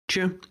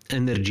Čia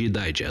Energy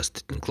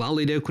Digest,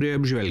 tinklalaidė, kurioje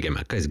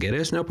apžvelgiame, kas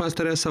geresnio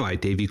pastarąją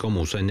savaitę įvyko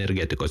mūsų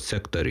energetikos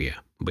sektoriuje.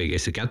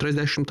 Baigėsi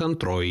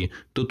 42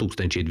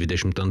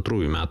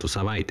 2022 metų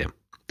savaitė.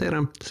 Tai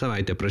yra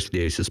savaitė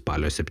prasidėjusi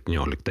spalio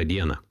 17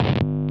 dieną.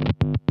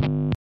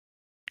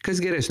 Kas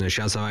geresnio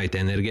šią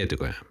savaitę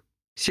energetikoje?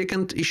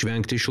 Siekiant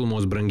išvengti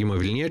šilumos brangimo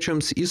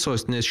Vilniečiams, į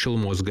sostinės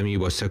šilumos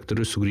gamybos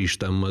sektorių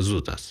sugrįžta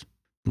mazutas.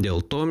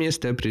 Dėl to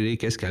mieste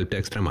prireikė skelbti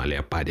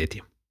ekstremaliąją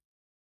padėtį.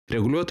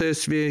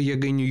 Reguliuotojas vėjo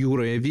jėgainių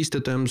jūroje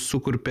vystytojams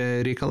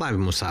sukurpė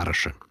reikalavimų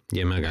sąrašą.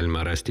 Jame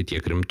galima rasti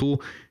tiek rimtų,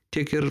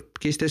 tiek ir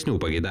keistesnių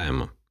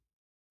pageidavimų.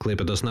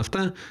 Klaipėdos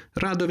nafta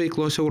rado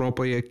veiklos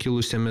Europoje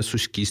kilusiame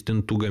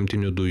suskystintų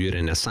gamtinių dujų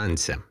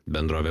renesanse.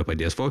 Bendrovė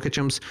padės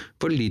vokiečiams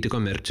valdyti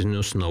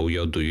komercinius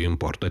naujo dujų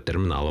importo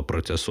terminalo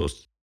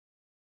procesus.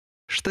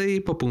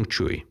 Štai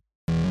papunkčiui.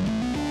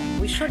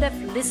 We should have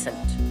listened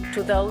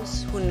to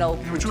those who know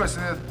Putin. Jaučiuosi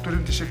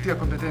turinti šiek tiek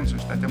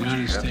kompetencijos tą temą.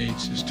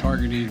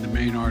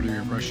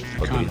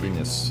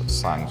 Pagrindinis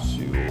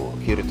sankcijų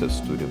kirtis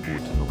turi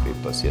būti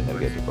nukreiptas į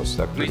energetikos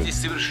sektorių.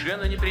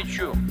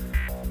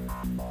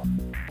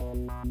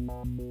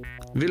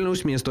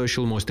 Vilniaus miesto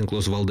šilumos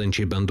tinklus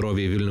valdančiai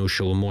bendrovei Vilniaus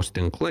šilumos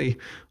tinklai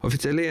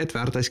oficialiai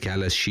atvertas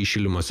kelias šį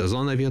šilimo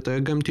sezoną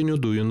vietoje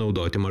gamtinių dujų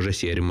naudoti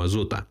mažasierį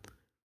mazutą.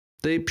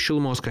 Taip,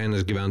 šilumos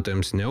kainos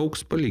gyventojams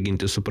neaugs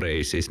palyginti su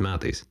praėjusiais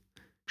metais.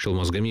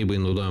 Šilumos gamybai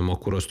naudojamo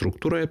kuro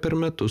struktūroje per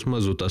metus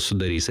mazutas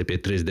sudarys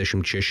apie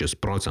 36%.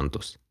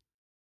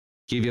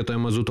 Jei vietoje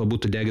mazuto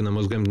būtų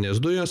deginamos gamtinės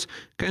dujos,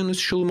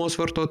 kainos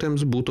šilumos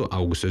vartotojams būtų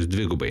augusios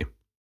dvigubai.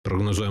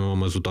 Prognozuojama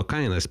mazuto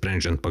kaina,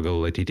 sprendžiant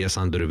pagal ateities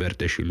sandorių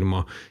vertę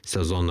šilimo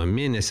sezono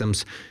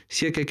mėnesiams,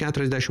 siekia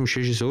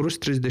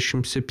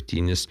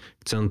 46,37 €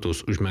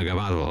 už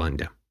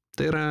megavatvalandę.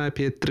 Tai yra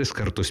apie 3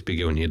 kartus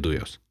pigiau nei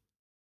dujos.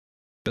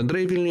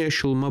 Bendrai Vilniuje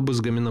šiluma bus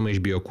gaminama iš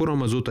biokuro,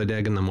 mazuto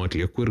deginamo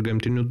atliekų ir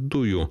gamtinių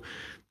dujų.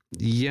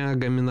 Jie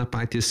gamina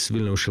patys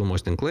Vilniaus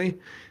šilumos tinklai,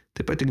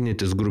 taip pat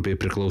Ignitis grupiai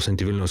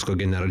priklausanti Vilniaus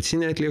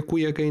kogeneracinė atliekų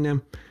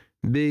jėgainė,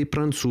 bei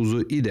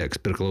prancūzų IDEX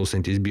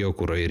priklausantis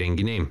biokuro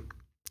įrenginiai.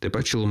 Taip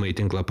pat šilumą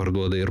į tinklą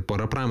parduoda ir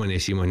pora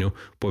pramonės įmonių,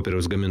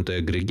 popieriaus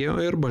gamintoja Grigeo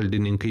ir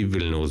baldininkai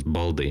Vilniaus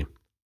baldai.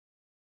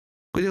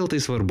 Kodėl tai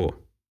svarbu?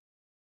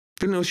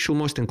 Vilniaus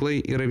šilumos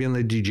tinklai yra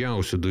viena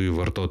didžiausių dujų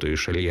vartotojų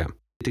šalyje.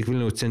 Tik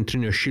Vilniaus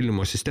centrinio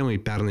šilimo sistemai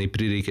pernai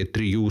prireikė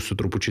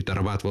 3,5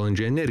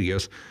 teravatvalandžių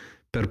energijos.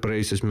 Per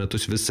praėjusius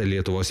metus visa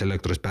Lietuvos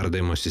elektros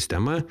perdavimo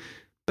sistema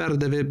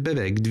perdavė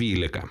beveik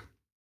 12.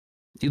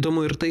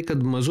 Įdomu ir tai,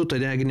 kad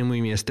mazuto deginimui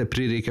mieste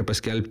prireikė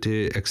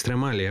paskelbti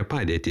ekstremaliąją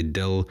padėtį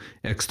dėl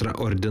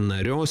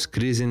ekstraordinarios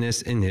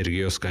krizinės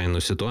energijos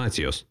kainų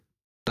situacijos.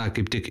 Ta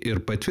kaip tik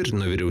ir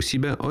patvirtino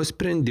vyriausybė, o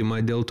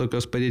sprendimą dėl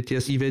tokios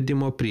padėties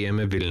įvedimo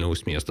priėmė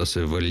Vilniaus miesto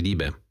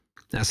savivaldybė.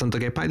 Esant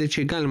tokiai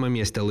padėčiai, galima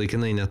mieste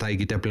laikinai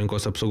netaikyti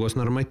aplinkos apsaugos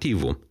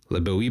normatyvų.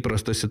 Labiau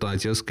įprastos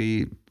situacijos,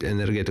 kai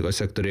energetikos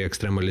sektoriuje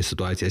ekstremali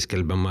situacija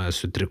skelbiama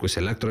sutrikus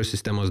elektros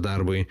sistemos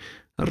darbui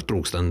ar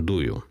trūkstant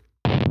dujų.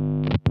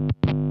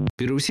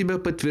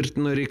 Vyriausybė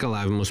patvirtino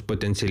reikalavimus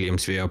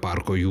potencialiems vėjo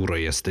parko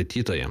jūroje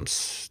statytojams.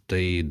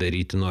 Tai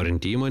daryti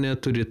norinti įmonė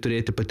turi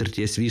turėti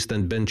patirties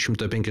vystant bent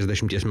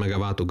 150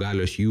 MW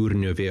galios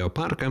jūrinio vėjo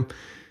parką.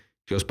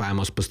 Jos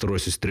pajamos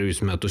pastaruosius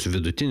 3 metus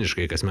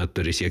vidutiniškai kasmet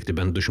turi siekti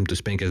bent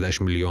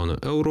 250 milijonų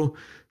eurų,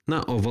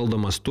 o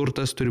valdomas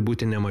turtas turi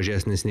būti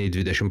nemažesnis nei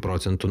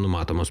 20%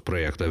 numatomos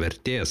projekto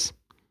vertės.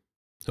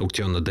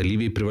 Aukciono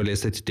dalyviai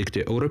privalės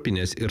atitikti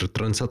europinės ir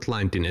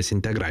transatlantinės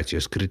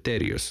integracijos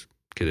kriterijus,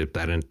 kitaip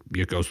tariant,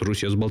 jokios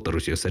Rusijos,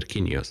 Baltarusijos ar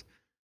Kinijos.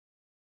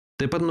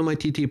 Taip pat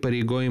numatyti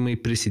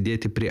įpareigojimai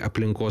prisidėti prie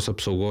aplinkos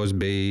apsaugos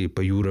bei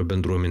pajūrio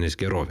bendruomenės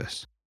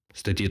gerovės.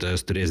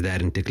 Statytojas turės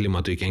derinti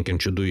klimatui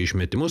kenkiančių dujų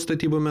išmetimus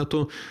statybų metu,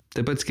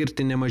 taip pat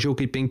skirti ne mažiau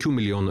kaip 5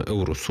 milijonų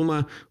eurų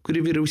sumą,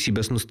 kuri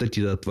vyriausybės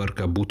nustatyta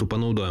tvarka būtų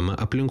panaudojama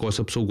aplinkos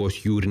apsaugos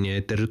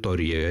jūrinėje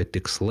teritorijoje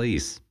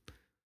tikslais.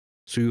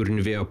 Su jūriniu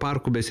vėjo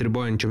parku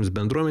besiribojančiams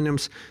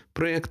bendruomenėms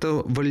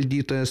projekto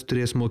valdytojas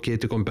turės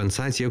mokėti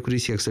kompensaciją,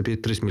 kuri sieks apie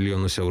 3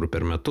 milijonus eurų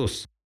per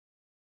metus.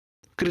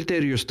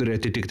 Kriterijus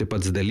turi atitikti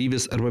pats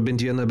dalyvis arba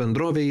bent viena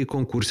bendrovė, į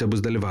konkurse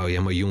bus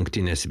dalyvaujama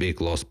jungtinės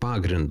veiklos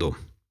pagrindu.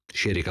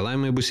 Šie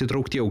reikalavimai bus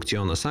įtraukti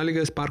aukciono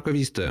sąlygas parko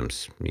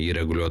vystytojams. Jį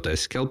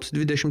reguliuotojas skelbs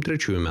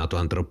 23 metų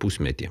antrą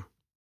pusmetį.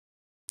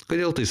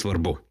 Kodėl tai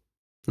svarbu?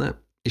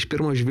 Iš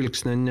pirmo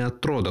žvilgsnio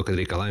neatrodo, kad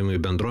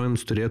reikalavimai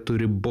bendrovėms turėtų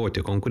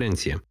riboti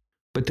konkurenciją.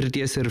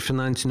 Patirties ir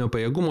finansinio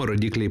pajėgumo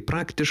rodikliai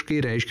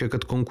praktiškai reiškia,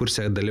 kad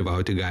konkurse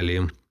dalyvauti gali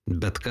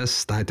bet kas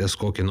statęs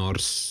kokį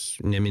nors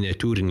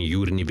neminiatiūrinį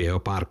jūrinį vėjo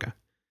parką.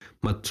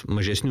 Mat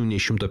mažesnių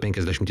nei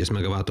 150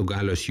 MW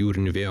galios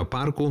jūrinių vėjo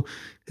parkų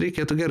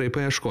reikėtų gerai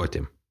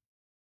paieškoti.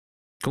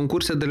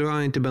 Konkurse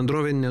dalyvaujantį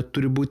bendrovė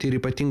neturi būti ir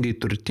ypatingai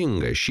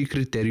turtinga, šį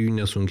kriterijų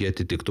nesunkiai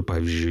atitiktų,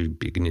 pavyzdžiui,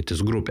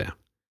 Ignitis grupė.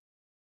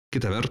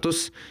 Kita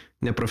vertus,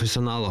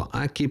 neprofesionalo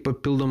akiai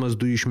papildomas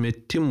dujų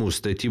išmetimų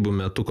statybų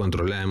metu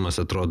kontroliavimas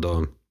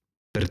atrodo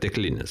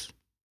perteklinis.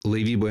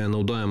 Laivyboje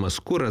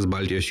naudojamas kuras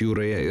Baltijos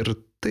jūroje ir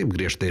taip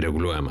griežtai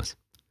reguliuojamas.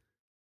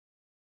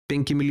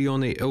 5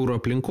 milijonai eurų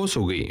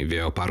aplinkosaugai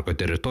vėjo parko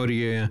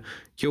teritorijoje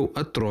jau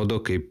atrodo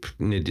kaip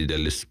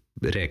nedidelis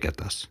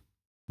reketas.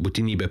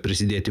 Būtinybė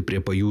prisidėti prie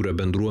pajūrio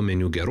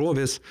bendruomenių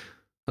gerovės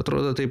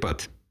atrodo taip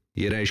pat.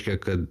 Jie reiškia,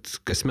 kad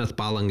kasmet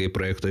Palangai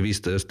projekto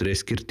vystytojas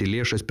turės skirti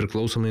lėšas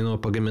priklausomai nuo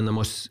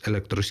pagaminamos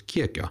elektros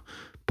kiekio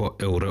po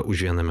eurą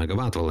už 1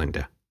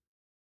 megavatvalandę.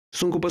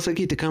 Sunku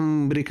pasakyti,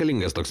 kam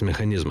reikalingas toks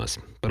mechanizmas.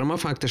 Parama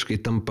faktiškai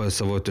tampa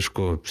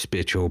savotišku,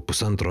 spėčiau,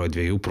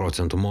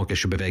 1,5–2%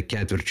 mokesčių beveik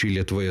ketvirčiui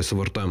Lietuvoje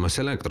suvartojamos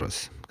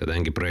elektros.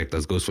 Kadangi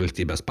projektas gaus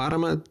valstybės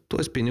paramą,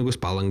 tuos pinigus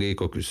Palangai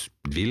kokius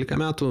 12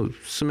 metų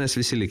sumes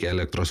visi likę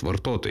elektros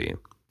vartotojai.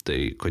 Tai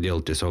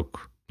kodėl tiesiog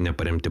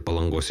neparemti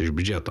Palangos iš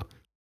biudžeto?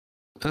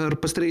 Ar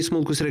pastarieji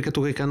smulkus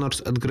reketukai ką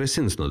nors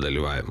atgrasins nuo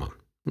dalyvavimo?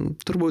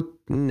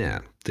 Turbūt ne.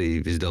 Tai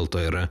vis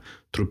dėlto yra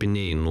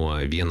trupiniai nuo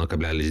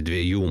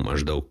 1,2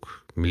 maždaug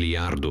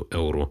milijardų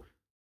eurų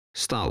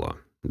stalo.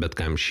 Bet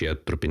kam šie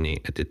trupiniai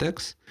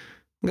atiteks,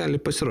 gali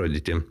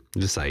pasirodyti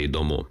visai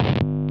įdomu.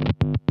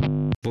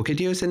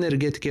 Vokietijos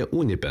energetikė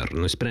Uniper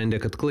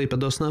nusprendė, kad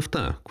Klaipėdos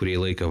nafta, kurį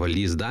laiką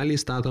valdys dalį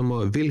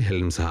statomo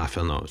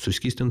Wilhelmshafeno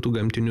suskystintų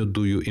gamtinių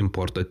dujų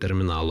importo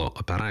terminalo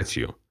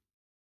operacijų.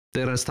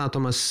 Tai yra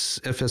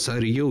statomas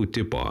FSRU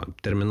tipo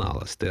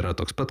terminalas, tai yra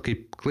toks pat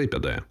kaip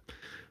Klaipėdoje.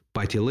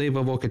 Patį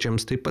laivą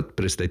vokiečiams taip pat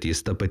pristatys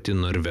ta pati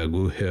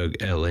norvegų Höegh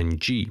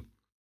LNG.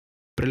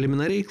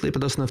 Preliminariai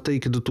Klaipėdos nafta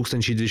iki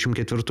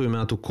 2024 m.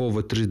 kovo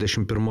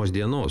 31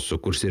 dienos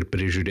sukurs ir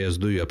prižiūrės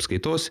dujų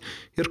apskaitos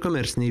ir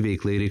komerciniai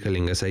veiklai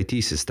reikalingas IT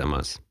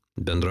sistemas.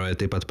 Bendrovė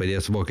taip pat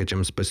padės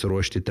vokiečiams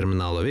pasiruošti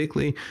terminalo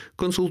veiklai,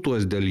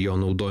 konsultuos dėl jo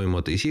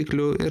naudojimo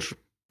taisyklių ir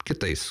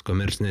kitais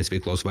komercinės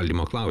veiklos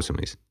valdymo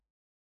klausimais.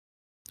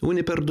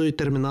 Uniper dujų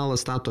terminalą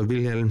stato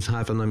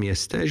Wilhelmshafeno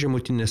mieste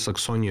žemutinės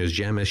Saksonijos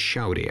žemės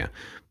šiaurėje,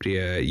 prie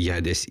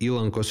Jadės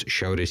įlankos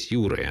Šiaurės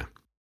jūroje.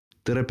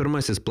 Tai yra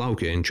pirmasis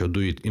plaukiojančio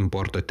dujų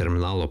importo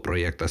terminalo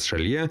projektas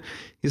šalyje,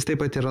 jis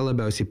taip pat yra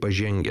labiausiai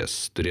pažengęs,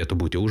 turėtų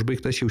būti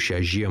užbaigtas jau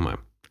šią žiemą.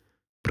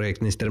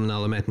 Projektinis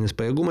terminalo metinis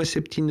pajėgumas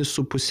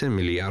 7,5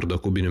 milijardo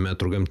kubinių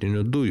metrų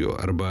gamtinių dujų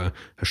arba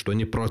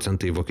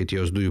 8%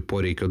 Vokietijos dujų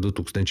poreikio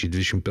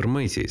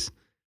 2021-aisiais.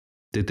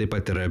 Tai taip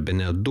pat yra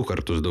bene 2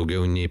 kartus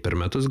daugiau nei per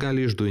metus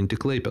gali išdujinti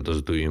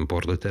Klaipėdos dujų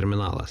importo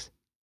terminalas.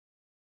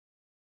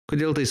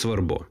 Kodėl tai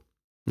svarbu?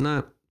 Na,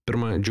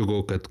 pirma,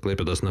 džiugu, kad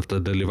Klaipėdos nafta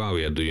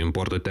dalyvauja dujų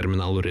importo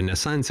terminalų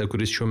renesanse,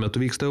 kuris šiuo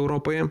metu vyksta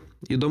Europoje.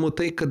 Įdomu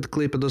tai, kad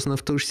Klaipėdos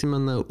nafta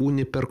užsimena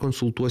Uniper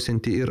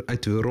konsultuosianti ir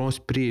atviros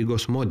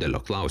prieigos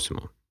modelio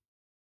klausimu.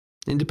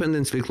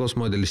 Independence veiklos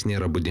modelis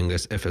nėra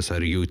būdingas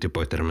FSRU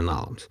tipo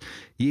terminalams.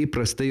 Jie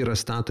įprastai yra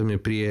statomi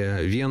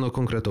prie vieno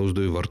konkretaus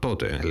dujų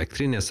vartotojo,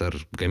 elektrinės ar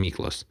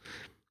gamyklos,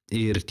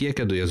 ir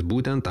tiekia dujas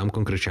būtent tam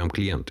konkrečiam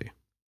klientui.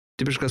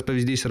 Tipiškas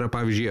pavyzdys yra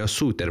pavyzdžiui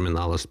ASU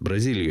terminalas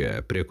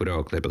Brazilijoje, prie kurio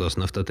Klaipėdos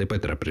nafta taip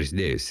pat yra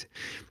prisidėjusi.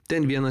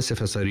 Ten vienas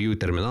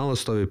FSRU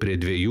terminalas stovi prie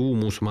 2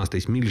 mūsų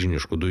mastais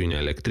milžiniškų dujinių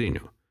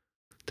elektrinių.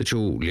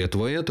 Tačiau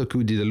Lietuvoje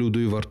tokių didelių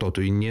dujų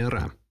vartotojų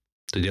nėra.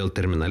 Todėl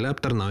terminale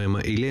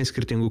aptarnaujama eilė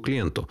skirtingų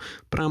klientų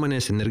 –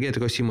 pramonės,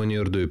 energetikos įmonių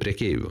ir dujų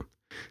prekeivių.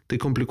 Tai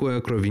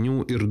komplikuoja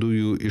krovinių ir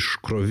dujų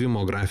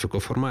iškrovimo grafiko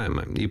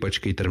formavimą,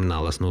 ypač kai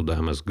terminalas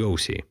naudojamas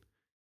gausiai.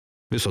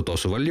 Viso to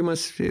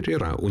suvaldymas ir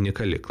yra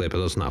unikali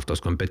Klaipėdos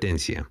naftos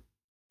kompetencija.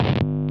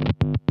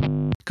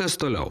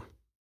 Kas toliau?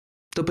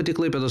 Ta pati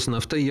Klaipėdos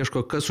nafta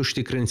ieško, kas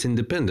užtikrins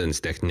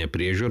Independence techninę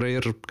priežiūrą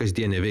ir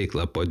kasdienę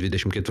veiklą po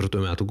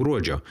 24 metų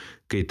gruodžio,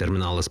 kai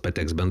terminalas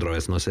pateks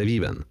bendrovės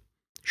nuosavybėn.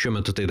 Šiuo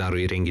metu tai daro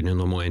įrenginį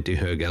nuomojantį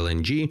Höegh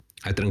LNG,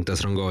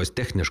 atrinktas rangovas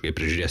techniškai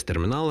prižiūrės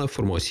terminalą,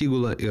 formuos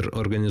įgulą ir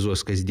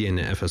organizuos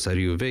kasdienę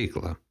FSRU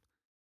veiklą.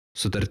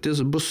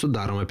 Sutartis bus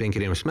sudaroma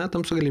 5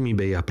 metams su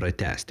galimybė ją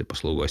pratęsti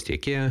paslaugos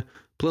tiekėją,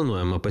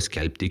 planuojama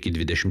paskelbti iki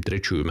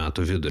 23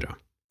 metų vidurio.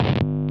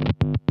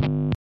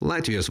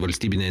 Latvijos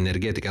valstybinė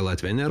energetikė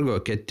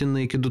Latvenergo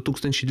ketina iki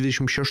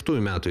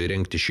 2026 metų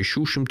įrengti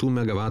 600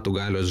 MW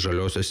galios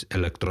žaliosios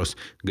elektros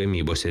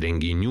gamybos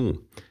įrenginių.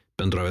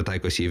 Bendrovė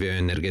taikosi į vėjo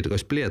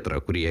energetikos plėtrą,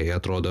 kurie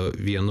atrodo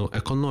vienu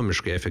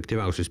ekonomiškai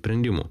efektyviausių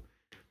sprendimų.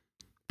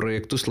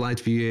 Projektus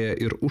Latvijoje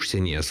ir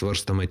užsienyje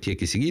svarstama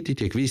tiek įsigyti,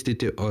 tiek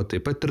vystyti, o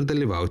taip pat ir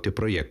dalyvauti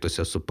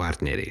projektuose su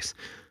partneriais.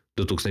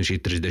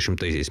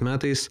 2030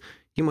 metais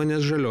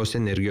įmonės žalios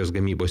energijos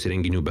gamybos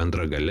įrenginių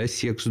bendra galia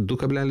sieks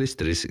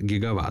 2,3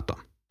 gigavato.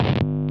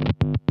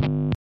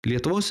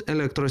 Lietuvos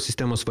elektros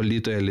sistemos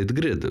valdytoja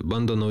Litgrid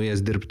bando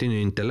naujas dirbtinio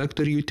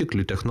intelekto ir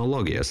jutiklių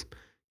technologijas.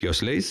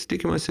 Jos leis,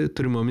 tikimasi,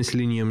 turimomis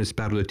linijomis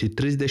perduoti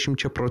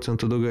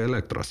 30% daugiau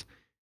elektros.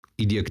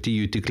 Įdiegti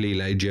jutikliai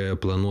leidžia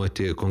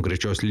planuoti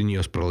konkrečios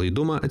linijos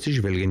pralaidumą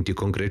atsižvelgiant į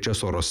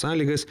konkrečias oro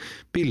sąlygas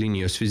bei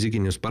linijos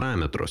fizikinius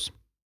parametrus.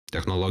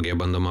 Technologija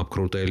bandoma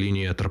apkrautoje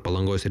linijoje tarp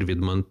Palangos ir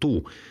Vydmantų.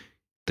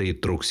 Tai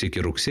truks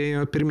iki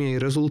rugsėjo,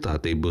 pirmieji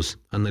rezultatai bus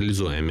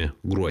analizuojami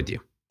gruodį.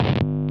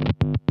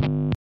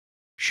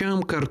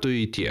 Šiam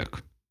kartui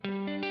tiek.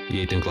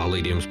 Jei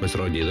tinklalaidė jums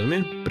pasirodė įdomi,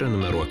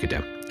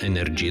 prenumeruokite.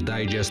 Energy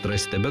Digest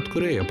rasite bet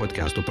kurioje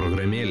podcastų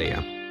programėlėje.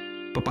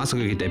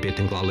 Papasakokite apie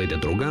tinklalaidę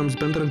draugams,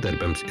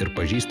 bendradarbiams ir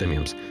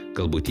pažįstamiems.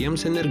 Galbūt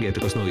jiems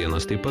energetikos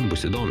naujienos taip pat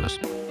bus įdomios.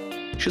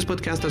 Šis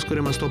podcastas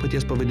kuriamas to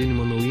paties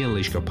pavadinimo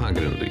naujienlaiškio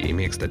pagrindu. Jei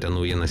mėgstate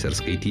naujienas ir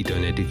skaityti, o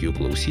ne tik jų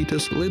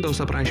klausytis,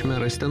 laidos aprašyme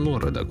rasite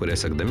nuorodą, kurią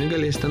sekdami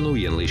galėsite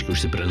naujienlaiškį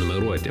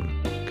užsiprenumeruoti.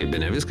 Kaip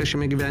bene viskas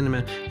šiame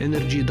gyvenime,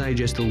 Energy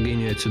Digest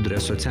ilgainiui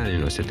atsiduria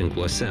socialiniuose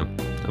tinkluose.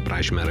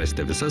 Aprašyme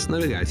rasite visas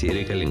navigacijai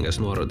reikalingas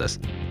nuorodas.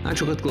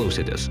 Ačiū, kad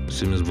klausėtės.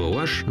 Su jumis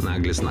buvau aš,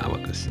 Naglis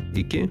Navakas.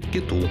 Iki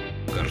kitų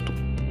kartų.